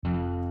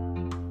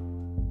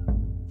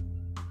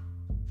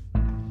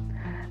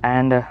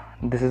and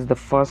this is the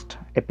first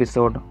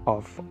episode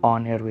of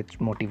On Air with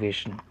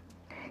Motivation.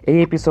 এই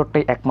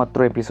এপিসোডটাই একমাত্র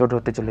episode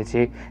হতে চলেছে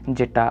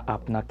যেটা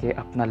আপনাকে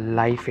আপনার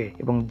লাইফে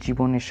এবং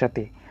জীবনের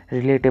সাথে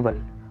রিলেটেবল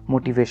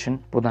মোটিভেশন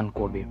প্রদান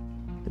করবে,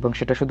 এবং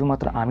সেটা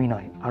শুধুমাত্র আমি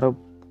নয়, আরও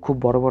খুব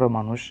বড় বড়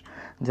মানুষ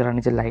যারা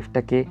নিজের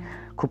লাইফটাকে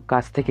খুব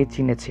কাছ থেকে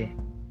চিনেছে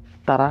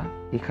তারা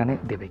এখানে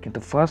দেবে। কিন্তু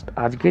ফার্স্ট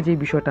আজকে যে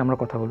বিষয়টা আমরা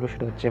কথা বলবো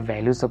সেটা হচ্ছে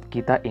values of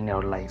Gita in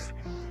our life.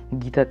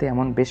 গীতাতে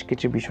এমন বেশ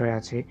কিছু বিষয়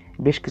আছে,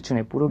 বেশ কিছু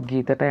নেই, পুরো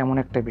গীতাটা এমন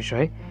একটা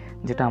বিষয়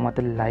যেটা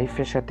আমাদের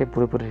লাইফের সাথে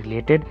পুরোপুরি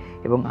রিলেটেড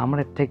এবং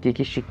আমরা এর থেকে কী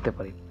কী শিখতে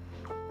পারি।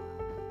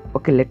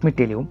 ওকে, let me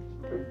tell you,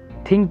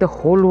 think the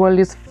whole world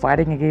is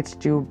fighting against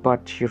you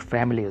but your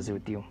family is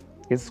with you.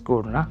 It's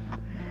good না?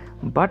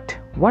 But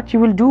what you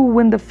will do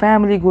when the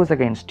family goes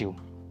against you?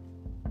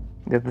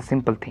 That's the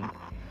simple thing.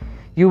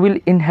 You will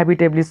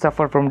inevitably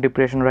suffer from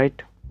depression, right?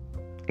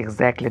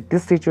 Exactly.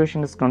 This situation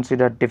is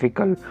considered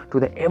difficult to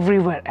the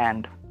everywhere,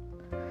 and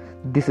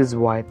this is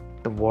why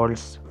the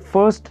world's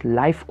first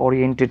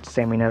life-oriented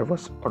seminar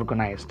was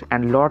organized,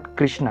 and Lord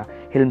Krishna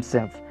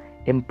himself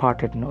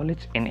imparted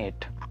knowledge in it.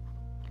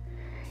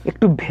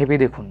 একটু ভেবে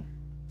দেখুন,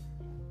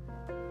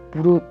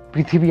 পুরো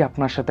পৃথিবী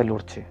আপনার সাথে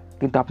লড়ছে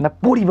কিন্তু আপনার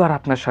পরিবার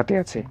আপনার সাথে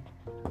আছে,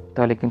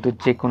 তাহলে কিন্তু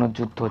যে কোনো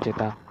যুদ্ধ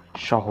জেতা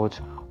সহজ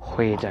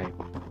হয়ে যায়।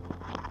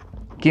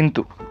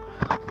 কিন্তু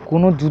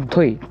কোনো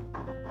যুদ্ধই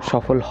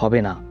সফল হবে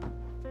না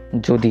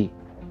যদি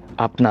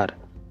আপনার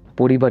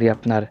পরিবারই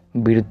আপনার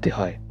বিরুদ্ধে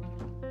হয়।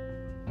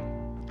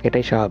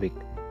 এটাই স্বাভাবিক,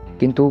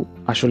 কিন্তু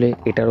আসলে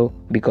এটারও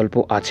বিকল্প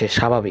আছে,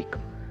 স্বাভাবিক।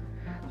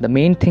 দ্য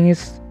মেইন থিং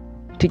ইজ,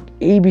 ঠিক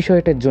এই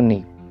বিষয়টার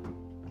জন্যেই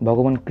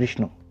ভগবান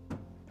কৃষ্ণ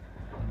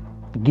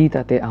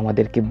গীতাতে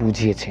আমাদেরকে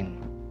বুঝিয়েছেন,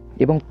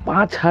 এবং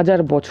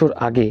 5000 বছর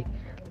আগে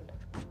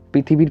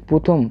পৃথিবীর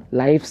প্রথম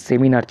লাইভ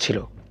সেমিনার ছিল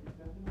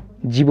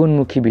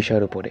জীবনমুখী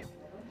বিষয়ের উপরে,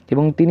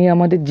 এবং তিনি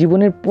আমাদের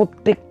জীবনের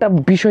প্রত্যেকটা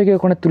বিষয়কে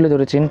ওখানে তুলে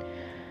ধরেছেন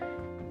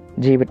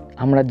যে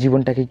আমরা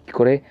জীবনটাকে কী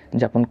করে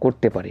যাপন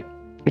করতে পারি।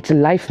 It's a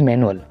life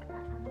manual.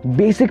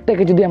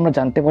 বেসিকটাকে যদি আমরা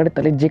জানতে পারি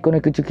তাহলে যে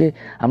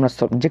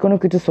কোনো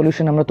কিছু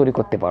সলিউশন আমরা তৈরি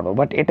করতে পারবো।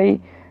 বাট এটাই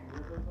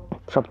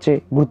সবচেয়ে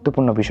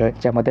গুরুত্বপূর্ণ বিষয়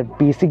যে আমাদের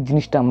বেসিক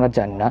জিনিসটা আমরা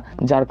জানি না,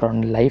 যার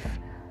কারণে লাইফ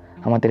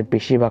আমাদের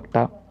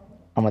বেশিরভাগটা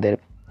আমাদের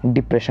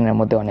ডিপ্রেশনের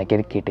মধ্যে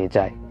অনেকের কেটে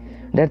যায়।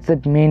 দ্যাটস দ্য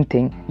মেইন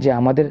থিং, যে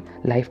আমাদের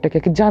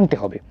লাইফটাকে জানতে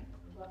হবে।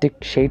 ঠিক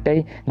সেইটাই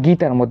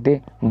গীতার মধ্যে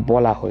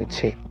বলা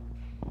হয়েছে।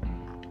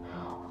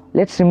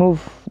 Let's remove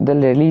the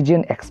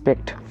religion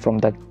aspect from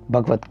the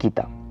ভগবদ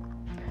গীতা।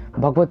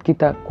 ভগবদ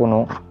গীতা কোনো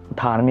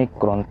ধার্মিক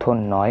গ্রন্থ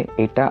নয়,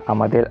 এটা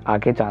আমাদের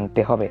আগে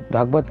জানতে হবে।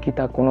 ভগবদ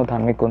গীতা কোনো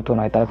ধার্মিক গ্রন্থ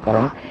নয়, তার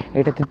কারণ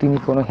এটাতে তিনি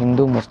কোনো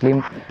হিন্দু, মুসলিম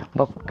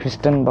বা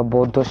খ্রিস্টান বা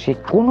বৌদ্ধ শিখ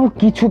কোনো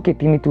কিছুকে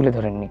তিনি তুলে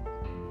ধরেননি।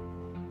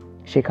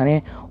 সেখানে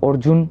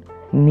অর্জুন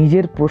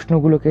নিজের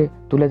প্রশ্নগুলোকে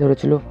তুলে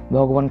ধরেছিল,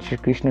 ভগবান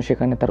শ্রীকৃষ্ণ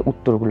সেখানে তার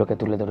উত্তরগুলোকে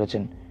তুলে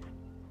ধরেছেন।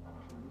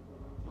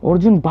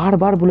 অর্জুন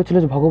বারবার বলেছিল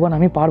যে ভগবান,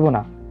 আমি পারবো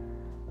না,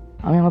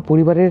 আমি আমার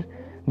পরিবারের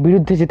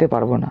বিরুদ্ধে যেতে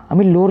পারবো না,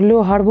 আমি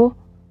লড়লেও হারবো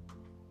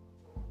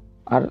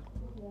আর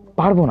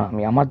পারবো না,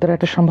 আমার দ্বারা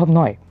এটা সম্ভব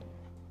নয়।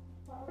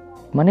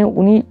 মানে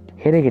উনি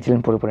হেরে গেছিলেন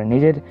পুরোপুরি।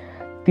 নিজের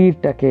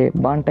তীরটাকে,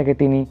 বাণটাকে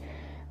তিনি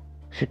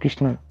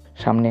শ্রীকৃষ্ণের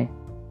সামনে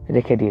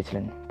রেখে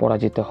দিয়েছিলেন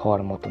পরাজিত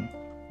হওয়ার মতন।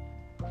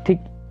 ঠিক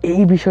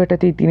এই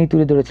বিষয়টাতেই তিনি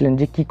তুলে ধরেছিলেন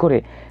যে কী করে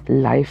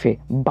লাইফে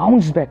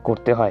বাউন্স ব্যাক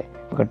করতে হয়,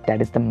 because that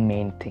is the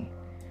main thing.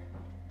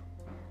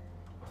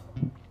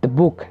 The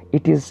book,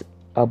 it is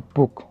a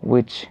book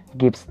which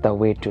gives the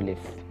way to leave.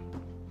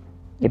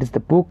 It is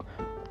the book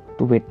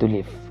to way to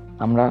leave.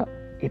 আমরা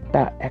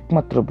এটা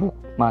একমাত্র বুক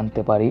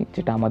মানতে পারি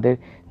যেটা আমাদের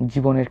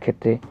জীবনের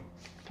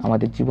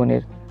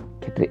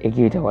ক্ষেত্রে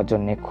এগিয়ে যাওয়ার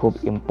জন্য খুব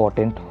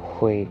ইম্পর্টেন্ট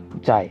হয়ে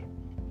যায়।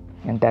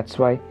 And that's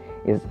why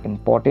is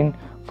important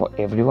for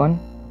everyone,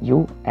 you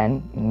and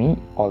me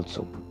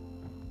also.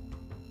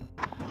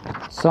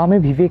 Swami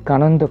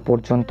Vivekananda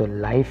পর্যন্ত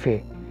লাইফে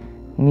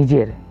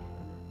নিজের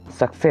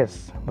সাকসেস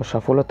বা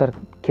সফলতার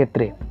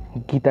ক্ষেত্রে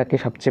গীতাকে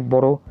সবচেয়ে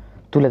বড়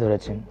তুলে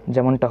ধরেছেন।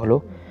 যেমনটা হলো,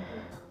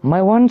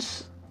 my wants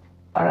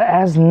are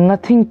as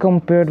nothing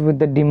compared with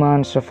the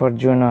demands of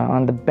Arjuna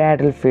on the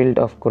battlefield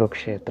of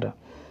Kurukshetra,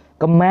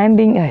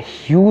 commanding a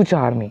huge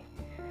army,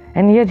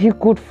 and yet he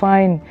could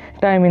find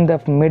time in the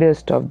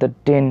midst of the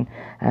din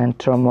and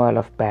turmoil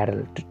of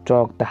battle to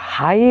talk the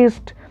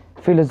highest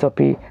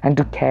philosophy and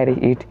to carry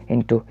it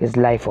into his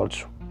life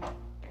also.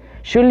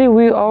 Surely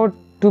we ought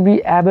to be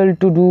able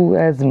to do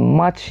as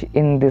much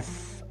in this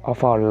of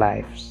our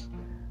lives,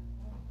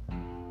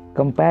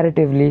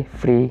 comparatively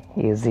free,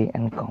 easy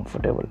and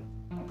comfortable.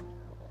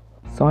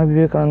 স্বামী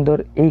বিবেকানন্দর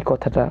এই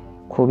কথাটা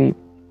খুবই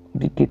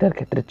গীতার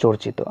ক্ষেত্রে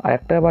চর্চিত। আর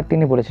একটা বার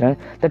তিনি বলেছিলেন,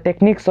 the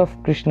techniques of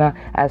Krishna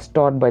as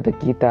taught by the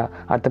Gita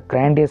are the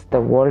গ্র্যান্ডেস্ট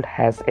the world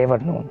has ever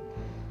known.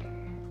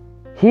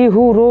 He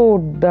who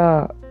wrote the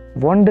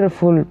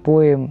wonderful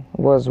poem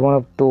was one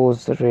of those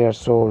rare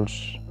souls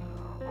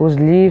whose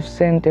leaves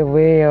sent a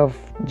way of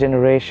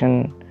generation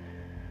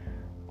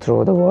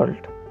through the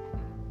world.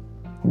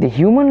 The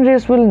human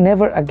race will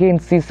never again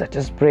see such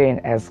a brain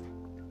as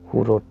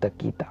who wrote the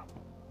Gita.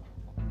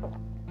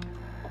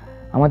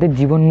 আমাদের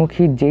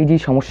জীবনমুখী যেই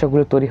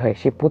সমস্যাগুলো তৈরি হয়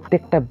সেই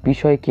প্রত্যেকটা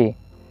বিষয়কে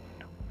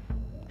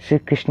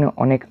শ্রীকৃষ্ণ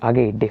অনেক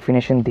আগে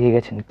ডেফিনেশন দিয়ে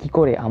গেছেন কি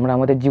করে আমরা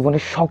আমাদের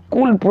জীবনের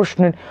সকল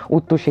প্রশ্নের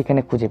উত্তর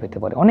সেখানে খুঁজে পেতে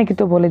পারি। অনেকে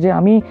তো বলে যে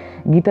আমি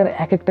গীতার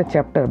এক একটা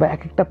চ্যাপ্টার বা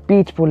এক একটা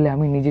পেজ পড়লে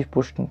আমি নিজের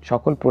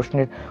সকল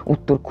প্রশ্নের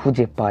উত্তর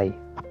খুঁজে পাই।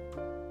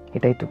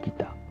 এটাই তো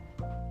গীতা।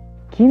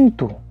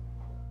 কিন্তু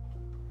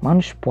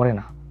মানুষ পড়ে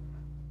না।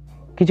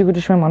 কিছু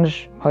সময় মানুষ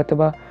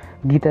হয়তোবা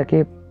গীতাকে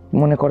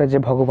মনে করে যে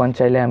ভগবান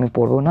চাইলে আমি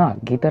পড়বো না।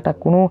 গীতাটা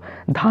কোনো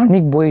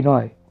ধার্মিক বই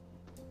নয়।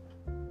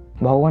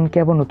 ভগবানকে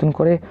আবার নতুন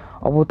করে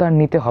অবতার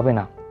নিতে হবে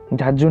না,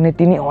 যার জন্য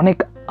তিনি অনেক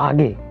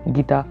আগে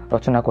গীতা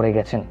রচনা করে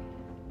গেছেন,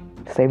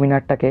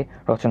 সেমিনারটাকে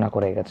রচনা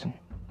করে গেছেন।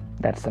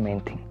 That's the main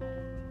thing.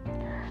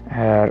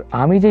 আর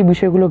আমি যে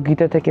বিষয়গুলো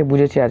গীতা থেকে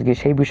বুঝেছি আজকে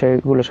সেই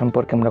বিষয়গুলো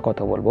সম্পর্কে আমরা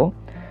কথা বলবো।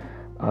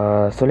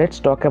 So let's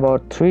talk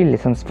about 3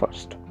 lessons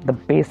first. The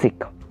basic,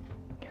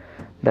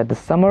 that the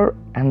summer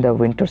and the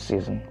winter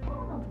season.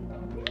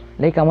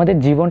 Like আমাদের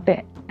জীবনটা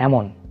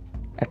এমন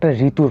একটা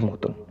ঋতুর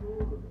মতন।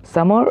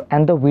 সামার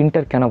অ্যান্ড দ্য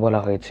উইন্টার কেন বলা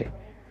হয়েছে?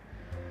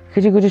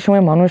 কিছু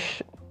সময় মানুষ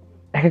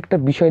এক একটা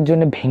বিষয়ের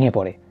জন্য ভেঙে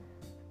পড়ে।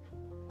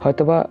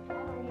 হয়তোবা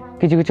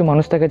কিছু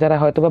মানুষ থাকে যারা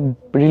হয়তোবা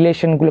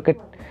রিলেশনগুলোকে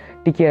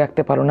টিকিয়ে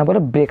রাখতে পারলো না বলে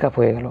ব্রেকআপ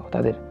হয়ে গেল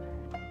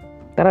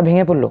তারা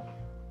ভেঙে পড়লো,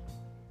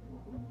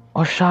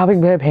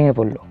 অস্বাভাবিকভাবে ভেঙে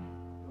পড়লো।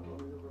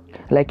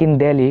 লাইক ইন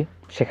দিল্লি,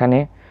 সেখানে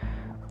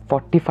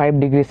 45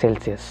 ডিগ্রি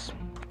সেলসিয়াস,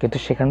 কিন্তু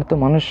সেখানে তো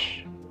মানুষ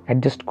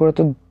অ্যাডজাস্ট করে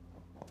তো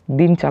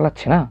দিন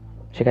চালাচ্ছে না।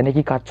 সেখানে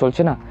কি কাজ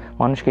চলছে না?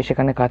 মানুষ কি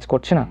সেখানে কাজ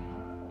করছে না?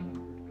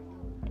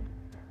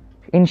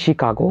 ইন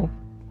শিকাগো,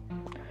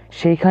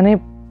 সেইখানে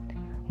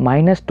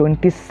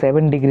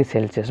 -27 ডিগ্রি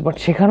সেলসিয়াস, বাট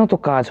সেখানেও তো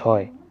কাজ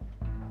হয়,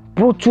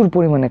 প্রচুর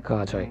পরিমাণে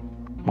কাজ হয়।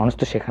 মানুষ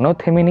তো সেখানেও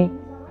থেমে নেই।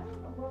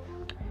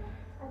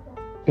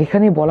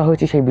 এখানে বলা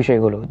হয়েছে সেই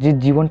বিষয়গুলো, যে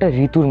জীবনটা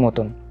ঋতুর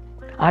মতন।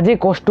 আজকে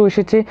কষ্ট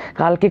এসেছে,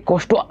 কালকে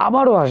কষ্ট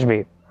আবারও আসবে।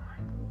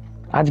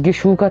 আজকে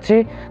সুখ আছে,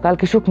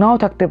 কালকে সুখ নাও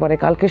থাকতে পারে,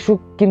 কালকে সুখ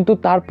কিন্তু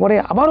তারপরে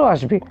আবারও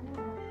আসবে।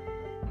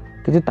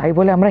 কিন্তু তাই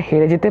বলে আমরা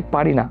হেরে যেতে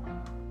পারি না।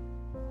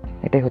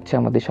 এটাই হচ্ছে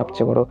আমাদের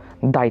সবচেয়ে বড়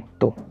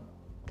দায়িত্ব,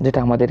 যেটা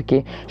আমাদেরকে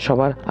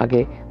সবার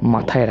আগে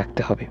মাথায়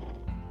রাখতে হবে।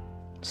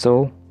 So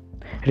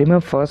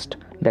remember first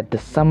that the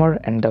summer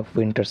and the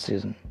winter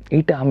season,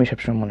 এইটা আমি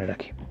সবসময় মনে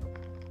রাখি।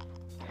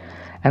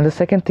 And the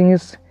second thing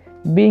is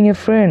being a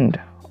friend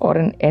or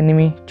an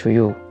enemy to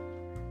you.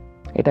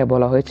 এটা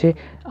বলা হয়েছে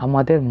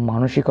আমাদের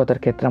মানসিকতার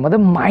ক্ষেত্রে, আমাদের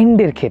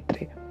মাইন্ডের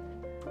ক্ষেত্রে।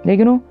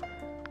 দেখুন,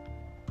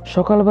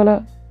 সকালবেলা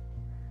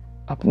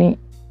আপনি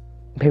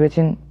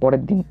ভেবেছেন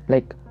পরের দিন,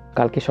 লাইক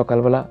কালকে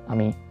সকালবেলা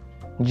আমি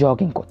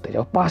জগিং করতে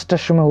যাবো,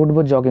 5টার সময় উঠবো,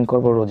 জগিং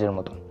করবো রোজের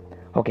মতন।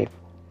 ওকে,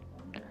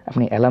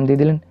 আপনি অ্যালার্ম দিয়ে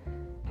দিলেন,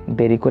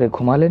 দেরি করে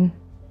ঘুমালেন,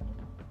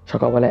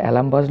 সকালবেলা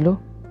অ্যালার্ম বাজলো,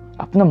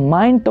 আপনার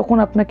মাইন্ড তখন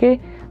আপনাকে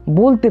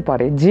বলতে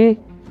পারে যে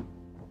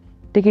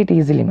টেক ইট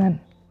ইজিলি ম্যান,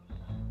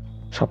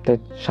 সপ্তাহে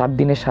 7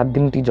 দিনে 7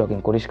 দিন তুই জগিং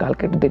করিস,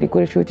 কালকে একটু দেরি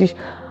করে শুয়েছিস,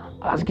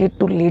 আজকে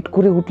একটু লেট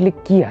করে উঠলে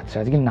কি আছে,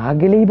 আজকে না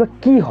গেলেই বা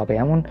কি হবে,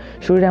 এমন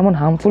শরীরে এমন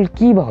হার্মফুল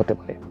কি বা হতে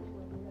পারে।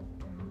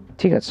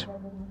 ঠিক আছে,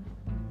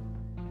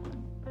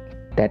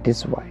 দ্যাট ইজ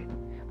ওয়াই,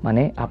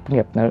 মানে আপনি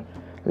আপনার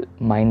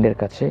মাইন্ডের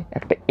কাছে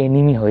একটা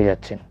এনিমি হয়ে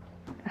যাচ্ছেন।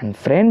 অ্যান্ড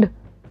ফ্রেন্ড,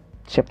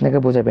 সে আপনাকে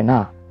বোঝাবে না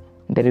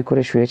দেরি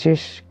করে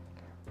শুয়েছিস,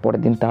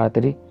 পরের দিন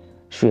তাড়াতাড়ি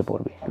শুয়ে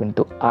পড়বে,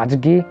 কিন্তু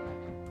আজকে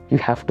you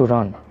have to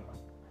run,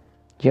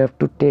 you have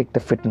to take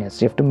the fitness,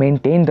 you have to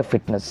maintain the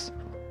fitness,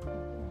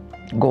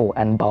 go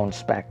and bounce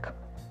back.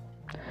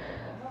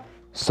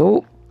 So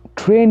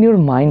train your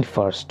mind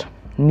first,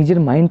 নিজের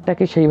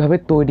মাইন্ডটাকে সেইভাবে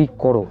তৈরি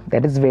করো।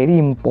 that is very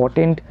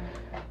important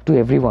to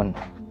everyone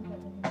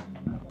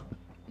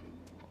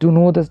to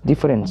know the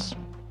difference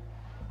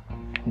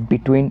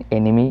between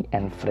enemy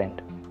and friend.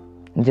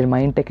 নিজের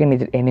মাইন্ডটাকে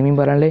নিজের enemy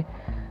বানালে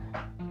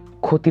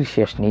ক্ষতির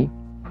শেষ নেই,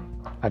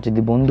 আর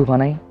যদি বন্ধু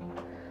বানাই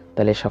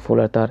তাহলে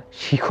সফলতার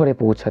শিখরে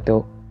পৌঁছাতেও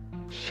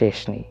শেষ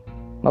নেই,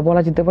 বা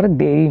বলা যেতে পারে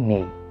দেরি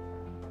নেই।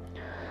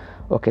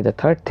 Okay, the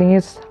third thing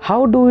is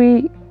how do we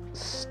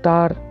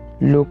start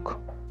look,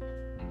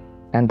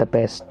 and the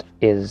best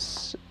is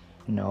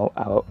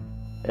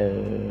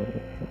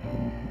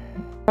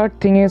third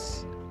thing is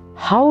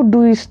how do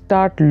we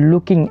start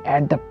looking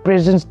at the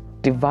presence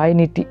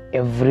divinity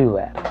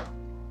everywhere.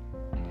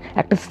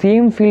 একটা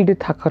সেম ফিল্ডে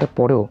থাকার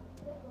পরেও,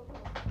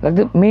 like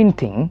the main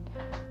thing,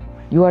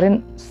 you are a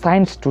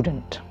science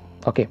student,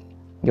 okay,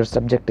 your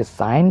subject is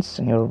science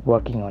and you're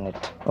working on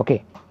it, okay,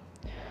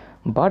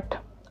 but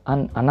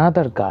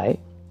another guy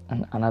and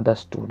another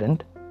student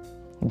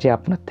যে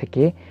আপনার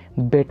থেকে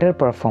better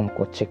perform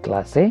করছে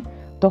ক্লাসে,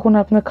 তখন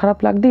আপনার খারাপ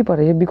লাগতেই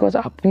পারে, বিকজ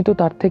আপনি তো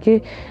তার থেকে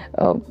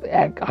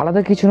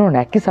আলাদা কিছু নন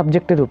একই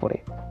সাবজেক্টের উপরে।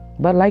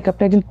 বা লাইক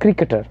আপনি একজন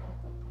ক্রিকেটার,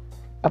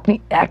 আপনি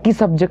একই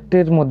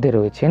সাবজেক্টের মধ্যে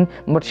রয়েছেন,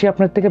 বাট সে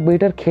আপনার থেকে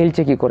বেটার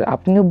খেলছে কী করে,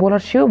 আপনিও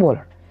বলার সেও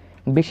বলার,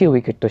 বেশি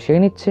উইকেট তো সে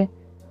নিচ্ছে,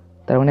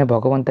 তার মানে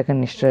ভগবান তাকে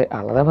নিশ্চয়ই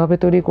আলাদাভাবে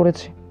তৈরি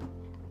করেছে,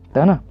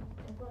 তাই না?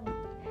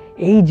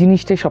 এই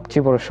জিনিসটাই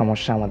সবচেয়ে বড়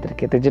সমস্যা আমাদের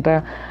ক্ষেত্রে, যেটা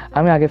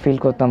আমি আগে ফিল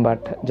করতাম,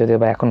 বাট যদিও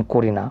বা এখন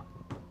করি না।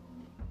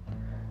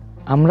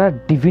 আমরা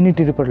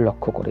ডিভিনিটির উপর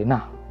লক্ষ্য করি না,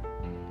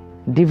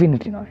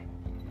 ডিভিনিটি নয়,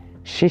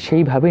 সে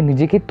সেইভাবে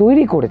নিজেকে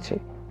তৈরি করেছে,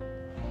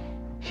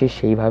 সে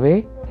সেইভাবে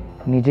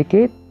নিজেকে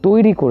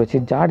তৈরি করেছে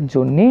যার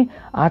জন্যে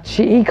আজ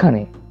সে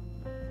এইখানে।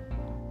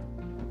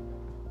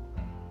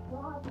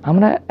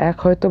 আমরা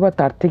হয়তো বা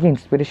তার থেকে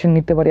ইন্সপিরেশন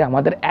নিতে পারি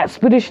আমাদের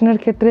অ্যাসপিরেশনের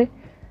ক্ষেত্রে,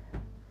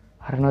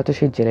 আর নয়তো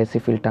সেই জেলাসি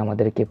ফিলটা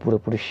আমাদেরকে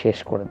পুরোপুরি শেষ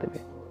করে দেবে।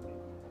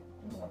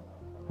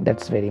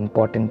 That's very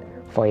important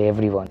for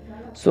everyone.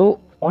 So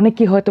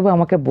অনেকেই হয়তো বা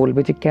আমাকে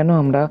বলবে যে কেন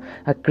আমরা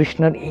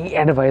কৃষ্ণার এই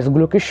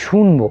অ্যাডভাইসগুলোকে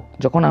শুনবো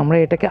যখন আমরা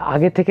এটাকে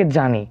আগে থেকে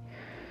জানি।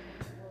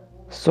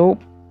 সো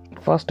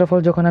ফার্স্ট অফ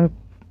অল যখন আমি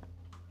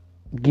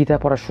গীতা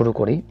পড়া শুরু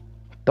করি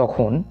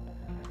তখন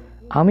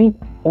আমি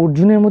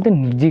অর্জুনের মধ্যে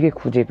নিজেকে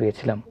খুঁজে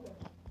পেয়েছিলাম।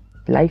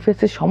 লাইফে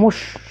সে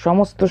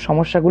সমস্ত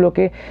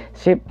সমস্যাগুলোকে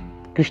সে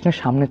কৃষ্ণের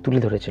সামনে তুলে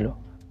ধরেছিল,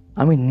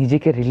 আমি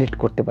নিজেকে রিলেট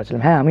করতে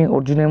পারছিলাম। হ্যাঁ, আমি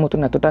অর্জুনের মতন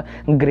এতটা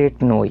গ্রেট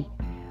নই,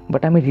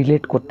 বাট আমি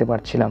রিলেট করতে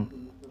পারছিলাম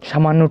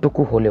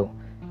সামান্যটুকু হলেও,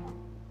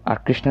 আর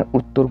কৃষ্ণের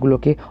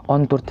উত্তরগুলোকে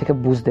অন্তর থেকে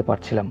বুঝতে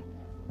পারছিলাম।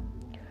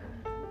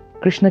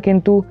 কৃষ্ণ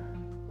কিন্তু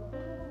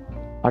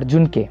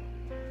অর্জুনকে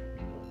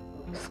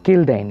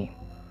স্কিল দেয়নি,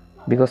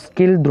 বিকজ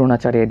স্কিল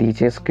দ্রোণাচার্য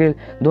দিয়েছে।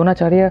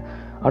 দ্রোণাচার্য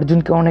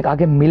অর্জুনকে অনেক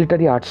আগে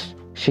মিলিটারি আর্টস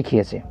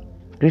শিখিয়েছে,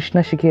 কৃষ্ণ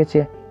শিখিয়েছে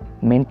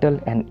mental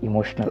and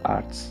emotional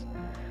arts.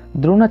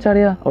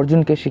 Dronacharya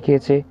অর্জুনকে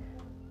শিখিয়েছে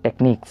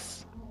টেকনিক্স,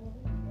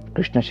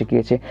 কৃষ্ণ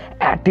শিখিয়েছে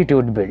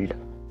অ্যাটিটিউড বিল্ড।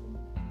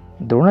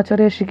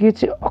 দ্রোণাচার্য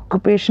শিখিয়েছে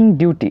অকুপেশন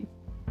ডিউটি,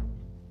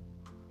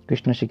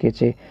 কৃষ্ণ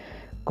শিখিয়েছে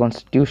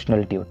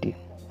কনস্টিটিউশনাল ডিউটি।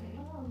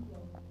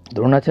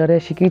 দ্রোণাচার্য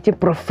শিখিয়েছে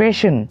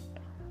প্রফেশন,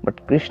 বাট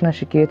কৃষ্ণ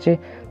শিখিয়েছে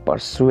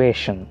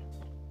পারসুয়েশন।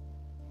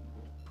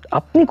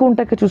 আপনি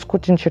কোনটাকে চুজ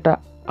করছেন সেটা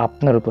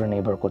আপনার উপরে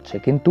নির্ভর করছে,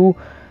 কিন্তু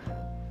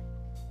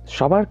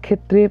সবার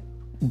ক্ষেত্রে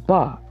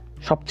বা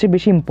সবচেয়ে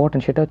বেশি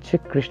ইম্পর্টেন্ট সেটা হচ্ছে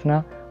কৃষ্ণ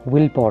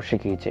উইল পাওয়ার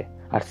শিখিয়েছে,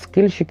 আর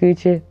স্কিল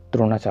শিখিয়েছে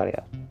দ্রোণাচার্য।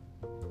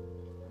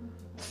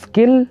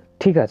 স্কিল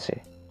ঠিক আছে,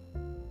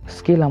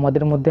 স্কিল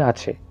আমাদের মধ্যে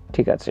আছে,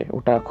 ঠিক আছে,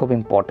 ওটা খুব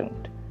ইম্পর্টেন্ট,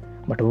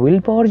 বাট উইল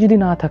পাওয়ার যদি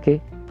না থাকে,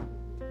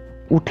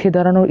 উঠে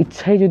দাঁড়ানোর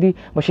ইচ্ছাই যদি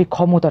বা সেই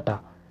ক্ষমতাটা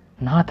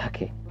না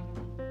থাকে,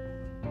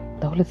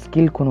 তাহলে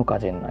স্কিল কোনো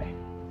কাজের নয়।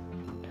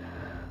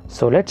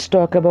 So let's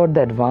talk about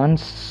the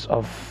advance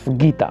of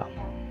Gita.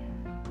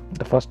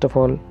 The first of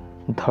all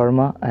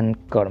Dharma and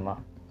কর্মা,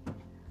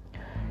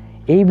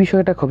 এই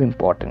বিষয়টা খুব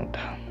important.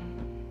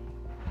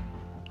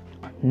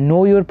 No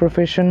your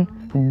profession,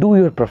 do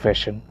your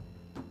profession.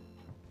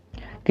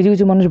 কিছু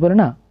কিছু মানুষ বলে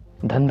না,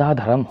 ধন্দা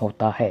ধর্ম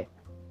হতা হ্যায়,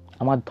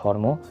 আমার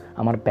ধর্ম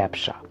আমার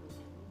ব্যবসা।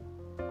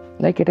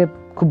 লাইক এটা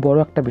খুব বড়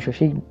একটা বিষয়।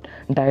 সেই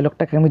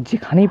ডায়লগটাকে আমি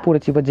যেখানেই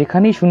পড়েছি বা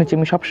যেখানেই শুনেছি,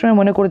 আমি সবসময়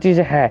মনে করেছি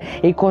যে হ্যাঁ,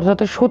 এই কথাটা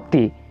তো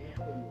সত্যি।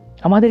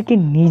 আমাদেরকে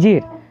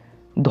নিজের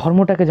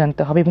ধর্মটাকে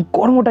জানতে হবে এবং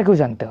কর্মটাকেও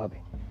জানতে হবে।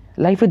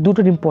 লাইফে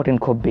দুটোর ইম্পর্টেন্ট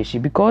খুব বেশি,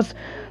 বিকজ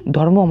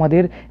ধর্ম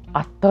আমাদের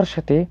আত্মার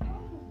সাথে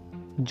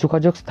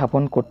যোগাযোগ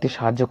স্থাপন করতে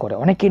সাহায্য করে।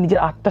 অনেকে নিজের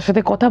আত্মার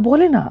সাথে কথা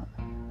বলে না,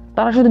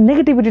 তারা শুধু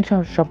নেগেটিভিটি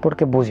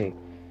সম্পর্কে বোঝে,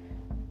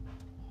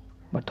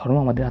 বাট ধর্ম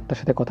আমাদের আত্মার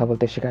সাথে কথা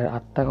বলতে শেখায়।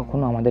 আত্মা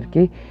কখনো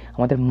আমাদেরকে,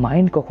 আমাদের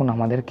মাইন্ড কখনো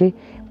আমাদেরকে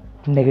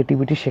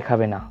নেগেটিভিটি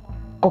শেখাবে না,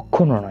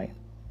 কখনো নয়।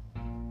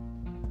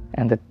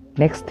 And the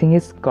next thing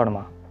is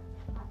karma.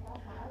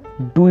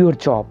 Do your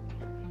job,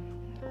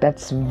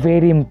 that's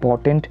very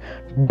important.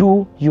 Do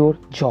your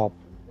job.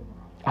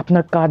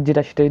 আপনার কাজ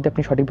যেটা, সেটা যদি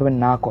আপনি সঠিকভাবে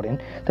না করেন,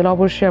 তাহলে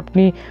অবশ্যই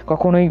আপনি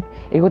কখনোই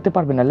এগোতে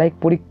পারবেন না। লাইক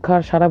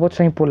পরীক্ষার সারা বছর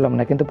আমি পড়লাম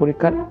না, কিন্তু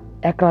পরীক্ষার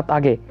এক রাত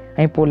আগে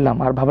আমি পড়লাম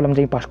আর ভাবলাম যে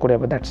আমি পাস করে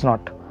যাবো, that's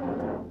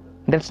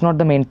not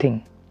the main thing.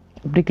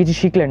 আপনি কিছু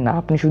শিখলেন না,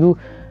 আপনি শুধু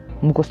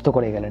মুখস্থ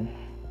করে গেলেন।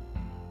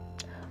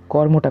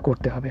 কর্মটা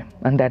করতে হবে,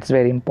 and that's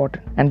very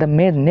important. And the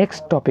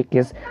next topic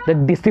is the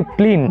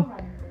discipline.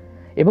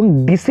 এবং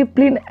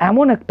ডিসিপ্লিন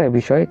এমন একটা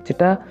বিষয়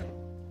যেটা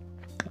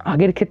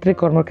আগের ক্ষেত্রে,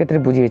 কর্মক্ষেত্রে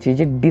বুঝিয়েছি,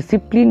 যে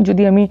ডিসিপ্লিন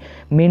যদি আমি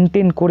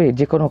মেনটেন করে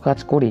যে কোনো কাজ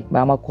করি বা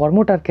আমার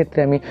কর্মটার ক্ষেত্রে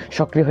আমি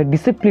সক্রিয় হয়ে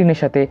ডিসিপ্লিনের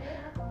সাথে,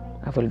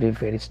 I will be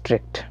very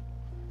strict.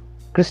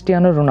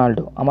 Cristiano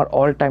Ronaldo আমার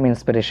অল টাইম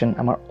ইন্সপিরেশন,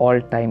 আমার অল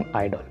টাইম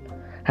আইডল।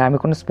 হ্যাঁ, আমি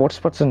কোনো স্পোর্টস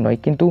পার্সন নই,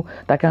 কিন্তু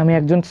তাকে আমি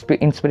একজন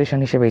ইন্সপিরেশন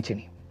হিসেবেই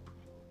চিনি।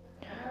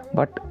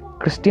 বাট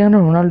ক্রিস্টিয়ানো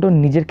রোনাল্ডো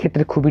নিজের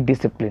ক্ষেত্রে খুবই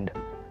ডিসিপ্লিনড।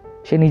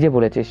 সে নিজে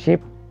বলেছে, সে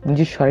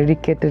নিজের শারীরিক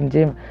ক্ষেত্রে,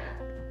 নিজের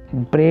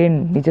ব্রেন,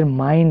 নিজের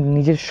মাইন্ড,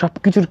 নিজের সব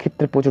কিছুর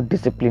ক্ষেত্রে প্রচুর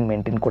ডিসিপ্লিন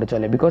মেনটেন করে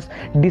চলে। বিকজ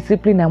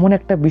ডিসিপ্লিন এমন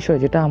একটা বিষয়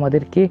যেটা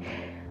আমাদেরকে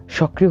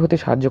সক্রিয় হতে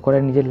সাহায্য করে,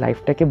 নিজের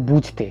লাইফটাকে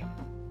বুঝতে।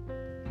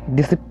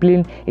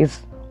 Discipline is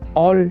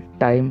all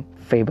time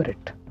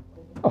favourite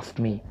of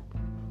me.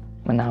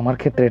 মানে আমার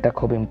ক্ষেত্রে এটা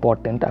খুব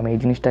ইম্পর্টেন্ট, আমি এই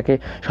জিনিসটাকে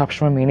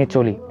সবসময় মেনে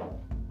চলি।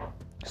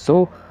 So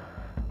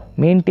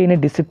maintain a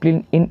discipline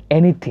in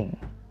anything,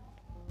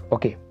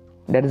 okay,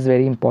 that is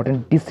very important.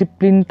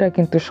 ডিসিপ্লিনটা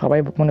কিন্তু সবাই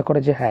মনে করে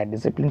যে হ্যাঁ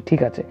ডিসিপ্লিন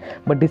ঠিক আছে,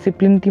 বাট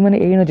ডিসিপ্লিনটি মানে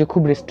এই নয় যে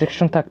খুব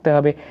রেস্ট্রিকশন থাকতে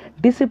হবে।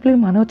 ডিসিপ্লিন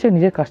মানে হচ্ছে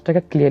নিজের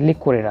কাজটাকে ক্লিয়ারলি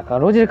করে রাখা।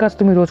 রোজের কাজ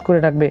তুমি রোজ করে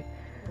রাখবে,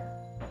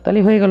 তাহলে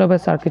হয়ে গেল,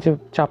 ব্যাস, আর কিছু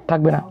চাপ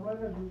থাকবে না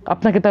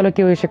আপনাকে। তাহলে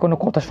কেউ এসে কোনো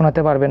কথা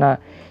শোনাতে পারবে না।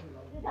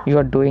 You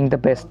are doing the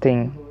best thing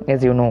as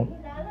you know,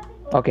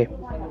 okay.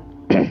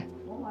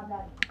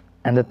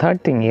 And the third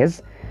thing is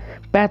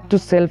path to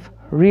self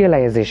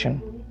realisation.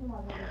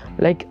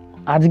 Like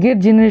আজকের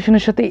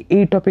জেনারেশনের সাথে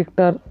এই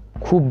টপিকটার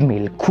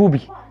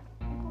খুবই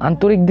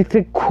আন্তরিক দিক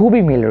থেকে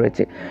খুবই মিল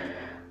রয়েছে।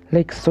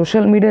 লাইক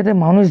সোশ্যাল মিডিয়াতে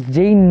মানুষ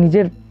যেই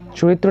নিজের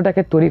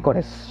চরিত্রটাকে তৈরি করে,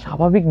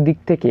 স্বাভাবিক দিক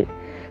থেকে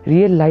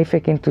রিয়েল লাইফে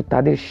কিন্তু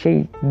তাদের সেই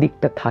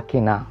দিকটা থাকে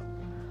না।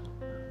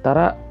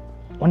 তারা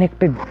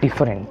অনেকটাই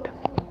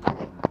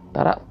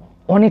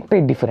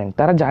ডিফারেন্ট,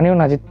 তারা জানেও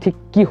না যে ঠিক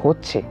কী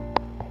হচ্ছে।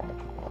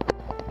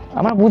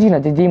 আমরা বুঝি না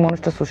যে যেই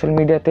মানুষটা সোশ্যাল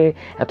মিডিয়াতে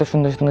এত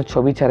সুন্দর সুন্দর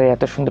ছবি ছাড়ে,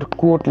 এত সুন্দর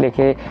কোট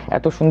লেখে,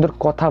 এত সুন্দর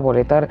কথা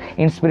বলে, তার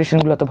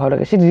ইন্সপিরেশনগুলো এত ভালো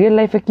লাগে, সে রিয়েল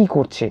লাইফে কী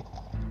করছে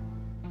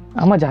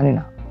আমরা জানি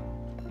না।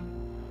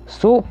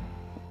 So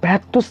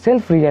path to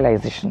self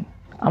realisation,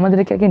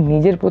 আমাদেরকে আগে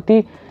নিজের প্রতি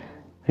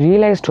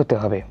রিয়েলাইজড হতে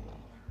হবে।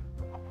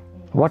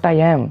 What I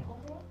am,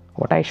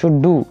 what I should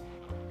do,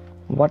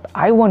 what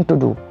I want to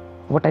do,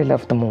 what I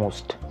love the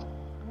most,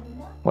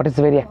 what is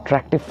very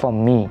attractive for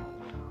me,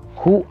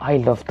 who I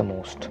love the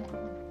most.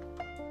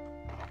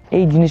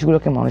 এই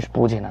জিনিসগুলোকে মানুষ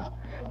বোঝে না।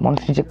 মানুষ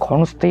নিজে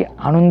ক্ষণস্থায়ী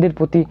আনন্দের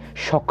প্রতি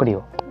সক্রিয়।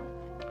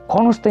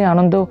 ক্ষণস্থায়ী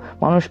আনন্দ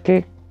মানুষকে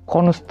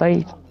ক্ষণস্থায়ী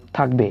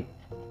থাকবে।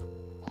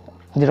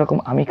 যেরকম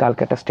আমি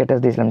কালকে একটা স্ট্যাটাস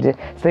দিয়েছিলাম যে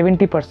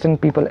 70%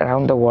 people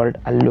around the world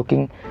are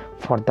looking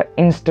for the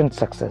instant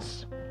success,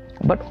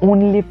 but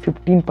only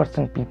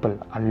 15% people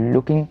are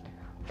looking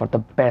for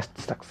the best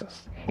success.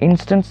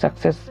 Instant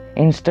success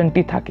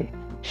ইনস্ট্যান্টই থাকে,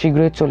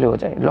 শীঘ্রই চলেও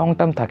যায়, লং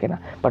টার্ম থাকে না।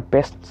 বাট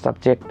বেস্ট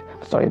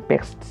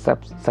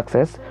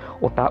সাকসেস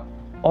ওটা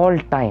অল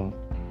টাইম,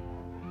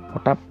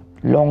 ওটা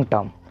লং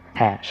টার্ম।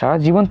 হ্যাঁ, সারা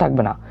জীবন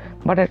থাকবে না,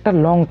 বাট একটা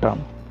লং টার্ম।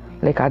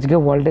 লাইক আজকে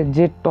ওয়ার্ল্ডের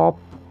যে top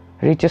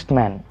richest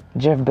man,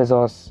 Jeff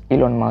Bezos,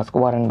 Elon Musk,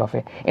 Warren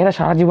Buffett, এরা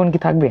সারা জীবন কি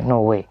থাকবে? No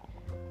way.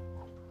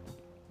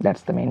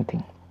 That's the main thing.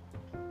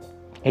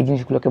 এই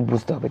জিনিসগুলোকে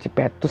বুঝতে হবে যে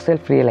path to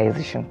self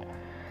realisation.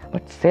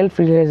 But self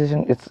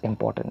realisation it's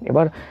important.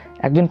 এবার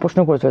একজন প্রশ্ন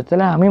করেছিল,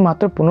 তাহলে আমি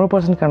মাত্র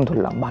 15% কেন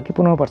ধরলাম, বাকি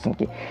 15%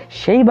 কি?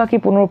 সেই বাকি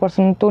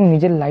 15% তো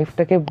নিজের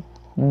লাইফটাকে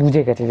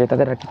বুঝে গেছে যে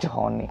তাদের আর কিছু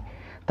হওয়ার নেই।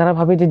 তারা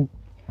ভাবে যে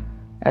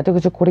এত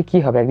কিছু করে কি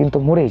হবে, একদিন তো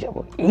মরেই যাব।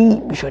 এই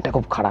বিষয়টা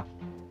খুব খারাপ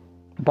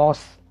বস।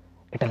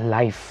 এটা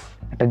লাইফ,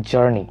 একটা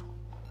জার্নি।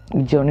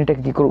 এই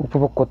জার্নিটাকে কী করে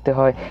উপভোগ করতে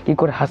হয়, কী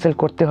করে হাসিল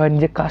করতে হয়,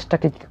 নিজের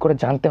কাজটাকে কী করে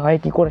জানতে হয়,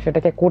 কী করে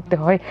সেটাকে করতে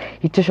হয়,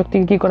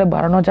 ইচ্ছাশক্তিকে কী করে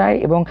বাড়ানো যায়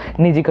এবং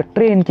নিজেকে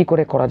ট্রেন কী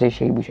করে করা যায়,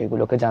 সেই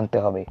বিষয়গুলোকে জানতে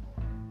হবে।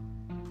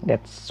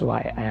 That's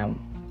why I am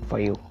for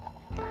you.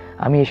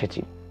 আমি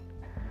এসেছি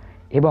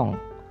এবং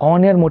অন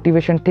এয়ার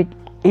মোটিভেশন ঠিক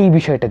এই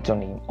বিষয়টার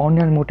জন্যই। অন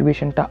এয়ার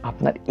মোটিভেশনটা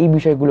আপনার এই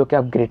বিষয়গুলোকে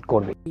আপগ্রেড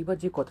করবে। এবার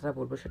যে কথাটা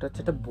বলবো সেটা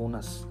হচ্ছে একটা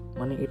বোনাস।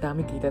 মানে এটা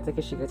আমি গীতা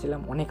থেকে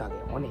শিখেছিলাম অনেক আগে,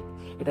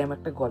 এটা আমি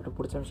একটা গল্প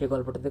পড়েছিলাম, সেই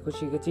গল্পটা থেকেও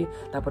শিখেছি,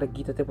 তারপরে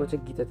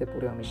গীতাতে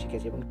পড়েও আমি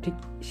শিখেছি, এবং ঠিক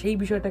সেই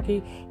বিষয়টাকেই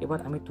এবার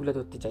আমি তুলে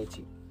ধরতে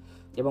চাইছি,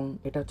 এবং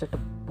এটা হচ্ছে একটা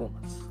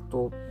বোনাস। তো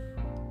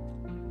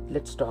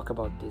let's talk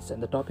about this, and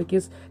the topic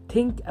is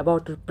think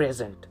about your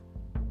present.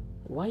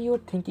 Why you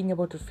are thinking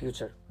about your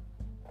future?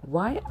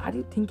 Why are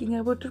you thinking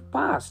about your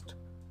past?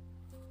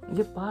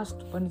 নিজের পাস্ট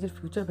বা নিজের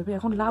ফিউচার ভেবে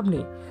এখন লাভ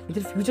নেই।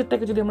 নিজের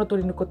ফিউচারটাকে যদি আমরা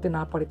তৈরি করতে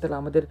না পারি, তাহলে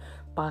আমাদের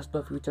পাস্ট বা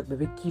ফিউচার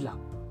ভেবে কী লাভ?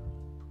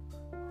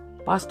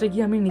 পাস্টে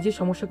গিয়ে আমি নিজের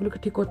সমস্যাগুলোকে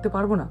ঠিক করতে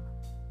পারবো না।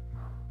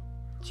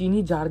 চিনি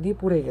জার দিয়ে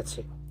পড়ে গেছে,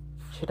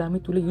 সেটা আমি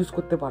তুলে ইউজ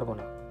করতে পারবো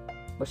না,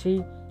 বা সেই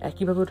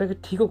একইভাবে ওটাকে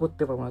ঠিকও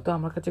করতে পারবো না। তো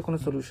আমার কাছে কোনো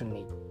সলিউশন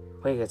নেই,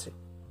 হয়ে গেছে।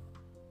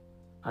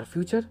 আর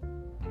ফিউচার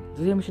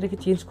যদি আমি সেটাকে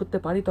চেঞ্জ করতে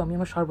পারি, তো আমি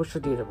আমার সর্বস্ব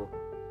দিয়ে দেবো।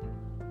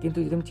 কিন্তু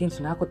যদি আমি চেঞ্জ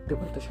না করতে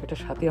পারি, তো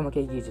সেটার সাথে আমাকে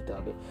এগিয়ে যেতে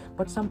হবে।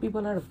 But some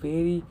people are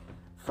very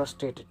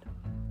frustrated,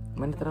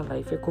 মানে তারা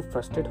লাইফে খুব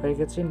ফ্রাস্ট্রেট হয়ে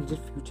গেছে নিজের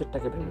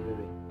ফিউচারটাকে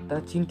ভেবে।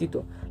 তারা চিন্তিত,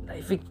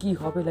 লাইফে কী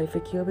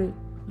হবে।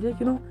 যে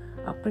কিনো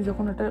আপনি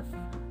যখন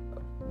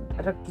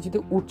একটা কিছুতে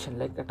উঠছেন,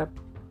 লাইক একটা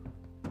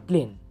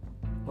প্লেন,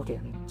 ওকে,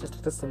 জাস্ট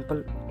একটা সিম্পল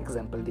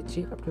এক্সাম্পল দিচ্ছি।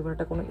 আপনি এবার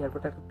কোনো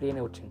এয়ারপোর্টে একটা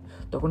প্লেনে উঠছেন,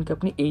 তখন কি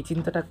আপনি এই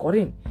চিন্তাটা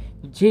করেন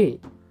যে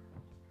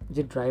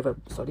ড্রাইভার,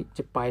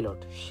 যে পাইলট,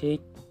 সে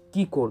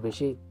কি করবে?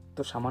 সে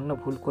তো সামান্য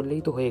ভুল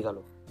করলেই তো হয়ে গেল,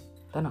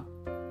 তাই না?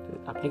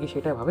 আপনি কি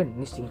সেটা ভাবেন?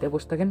 নিশ্চিন্তায়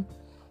বসে থাকেন।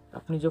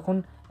 আপনি যখন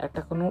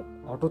একটা কোনো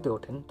অটোতে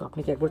ওঠেন, তো আপনি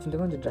কি একবার চিন্তা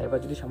করেন যে ড্রাইভার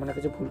যদি সামান্য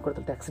কিছু ভুল করে,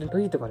 তাহলে তো অ্যাক্সিডেন্ট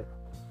হয়ে যেতে পারে,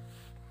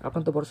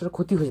 আপনার তো বড়সড়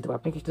ক্ষতি হয়ে যেতে পারে।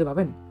 আপনি কি সেটা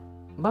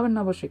ভাবেন না?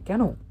 অবশ্যই।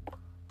 কেন?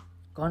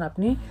 কারণ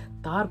আপনি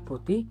তার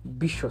প্রতি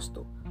বিশ্বস্ত।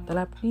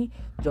 তাহলে আপনি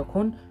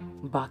যখন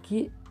বাকি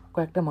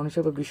কয়েকটা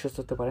মানুষের উপর বিশ্বস্ত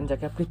হতে পারেন,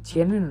 যাকে আপনি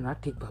চেনেন না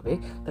ঠিকভাবে,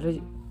 তাহলে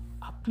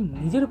আপনি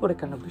নিজের উপরে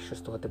কেন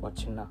বিশ্বস্ত হতে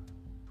পারছেন না?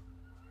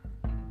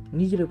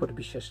 নিজের উপর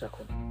বিশ্বাস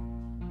রাখুন,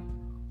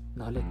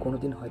 নাহলে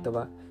কোনোদিন হয়তো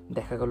বা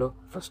দেখা গেল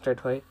ফ্রাস্ট্রেট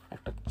হয়ে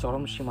একটা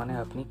চরম সীমানায়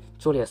আপনি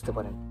চলে আসতে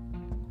পারেন।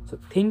 So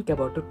think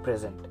about your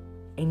present,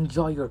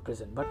 enjoy your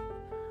present, but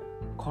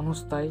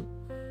ক্ষণস্থায়ী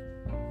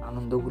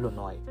আনন্দগুলো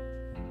নয়।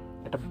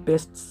 একটা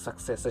বেস্ট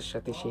সাকসেসের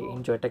সাথে সেই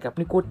এনজয়টাকে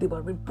আপনি করতে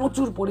পারবেন।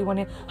 প্রচুর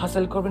পরিমাণে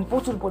হাসেল করবেন,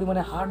 প্রচুর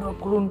পরিমাণে হার্ডওয়ার্ক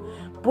করুন,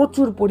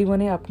 প্রচুর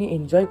পরিমাণে আপনি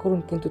এনজয় করুন,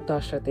 কিন্তু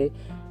তার সাথে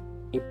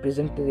এই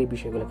প্রেজেন্টের এই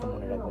বিষয়গুলোকে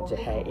মনে রাখবেন যে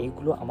হ্যাঁ,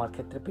 এইগুলো আমার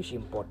ক্ষেত্রে বেশি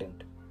ইম্পর্টেন্ট।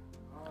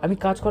 আমি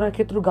কাজ করার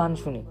ক্ষেত্রেও গান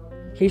শুনি,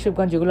 সেই সব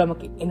গান যেগুলো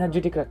আমাকে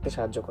এনার্জেটিক রাখতে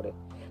সাহায্য করে।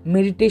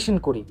 মেডিটেশন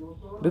করি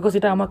বিকজ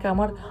এটা আমাকে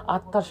আমার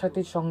আত্মার সাথে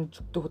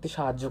সংযুক্ত হতে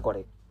সাহায্য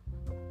করে।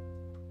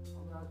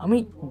 আমি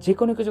যে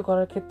কোনো কিছু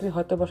করার ক্ষেত্রে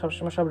হয়তো বা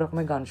সবসময় সব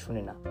রকমের গান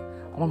শুনি না।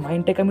 আমার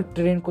মাইন্ডটাকে আমি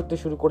ট্রেন করতে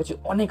শুরু করেছি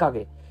অনেক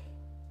আগে,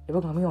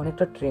 এবং আমি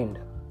অনেকটা ট্রেন্ড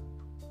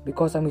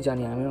বিকজ আমি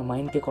জানি আমি আমার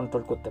মাইন্ডকে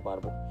কন্ট্রোল করতে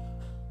পারবো।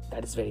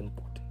 That is very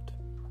important,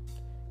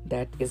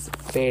 that is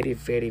very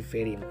very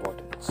very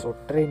important. So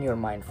train your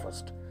mind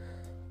first.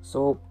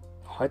 So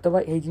হয়তো বা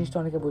এই জিনিসটা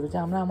অনেকে বোঝে যে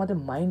আমরা আমাদের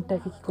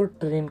মাইন্ডটাকে কী করে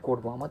ট্রেন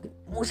করবো, আমাদের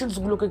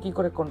ইমোশনসগুলোকে কী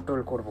করে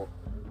কন্ট্রোল করবো।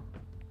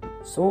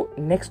 সো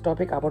নেক্সট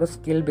টপিক আবারও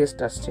স্কিল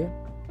বেসড আসছে।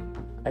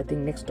 আই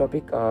থিঙ্ক নেক্সট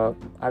টপিক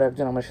আরও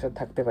একজন আমার সাথে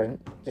থাকতে পারেন,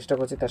 চেষ্টা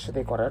করছি তার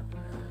সাথে করার।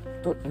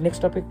 তো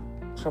নেক্সট টপিক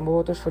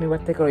সম্ভবত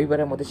শনিবার থেকে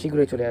রবিবারের মধ্যে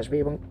শীঘ্রই চলে আসবে,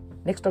 এবং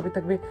নেক্সট টপিক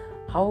থাকবে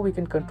how we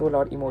can control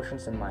our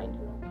emotions and mind,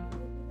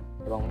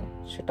 এবং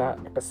সেটা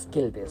একটা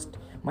স্কিল বেসড।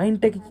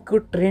 মাইন্ডটাকে কী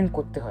করে ট্রেন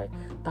করতে হয়,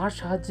 তার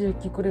সাহায্যে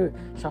কী করে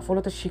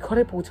সফলতার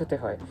শিখরে পৌঁছতে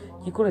হয়,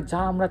 কী করে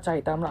যা আমরা চাই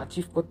তা আমরা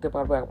অ্যাচিভ করতে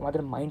পারবো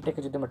আমাদের মাইন্ডটাকে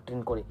যদি আমরা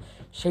ট্রেন করি,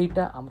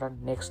 সেইটা আমরা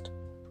নেক্সট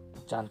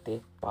জানতে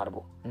পারবো।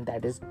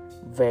 That is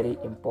very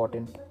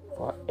important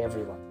for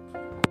everyone.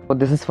 তো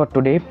দিস ইজ ফর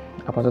টুডে।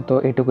 আপাতত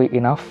এটুকুই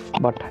ইনাফ,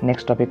 বাট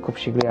নেক্সট টপিক খুব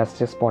শীঘ্রই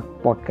আসছে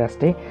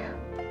পডকাস্টে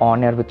on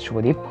air with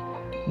Subhadeep.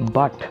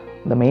 But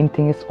the main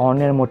thing is on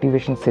air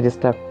motivation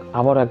সিরিজটা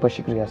আবারও একবার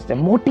শীঘ্রই আসছে।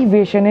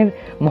 মোটিভেশনের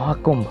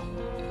মহাকুম্ভ।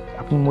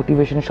 আপনি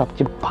মোটিভেশনের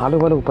সবচেয়ে ভালো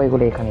ভালো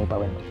উপায়গুলো এখানেই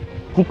পাবেন।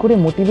 কী করে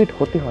মোটিভেট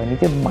হতে হয়,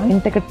 নিজের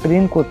মাইন্ডটাকে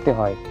ট্রেন করতে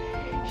হয়,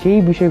 সেই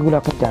বিষয়গুলো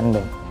আপনি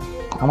জানবেন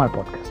আমার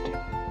পডকাস্টে।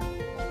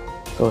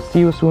 তো সি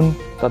ইউ সুন।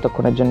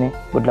 ততক্ষণের জন্য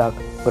গুড লাক,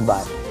 গুড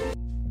বাই।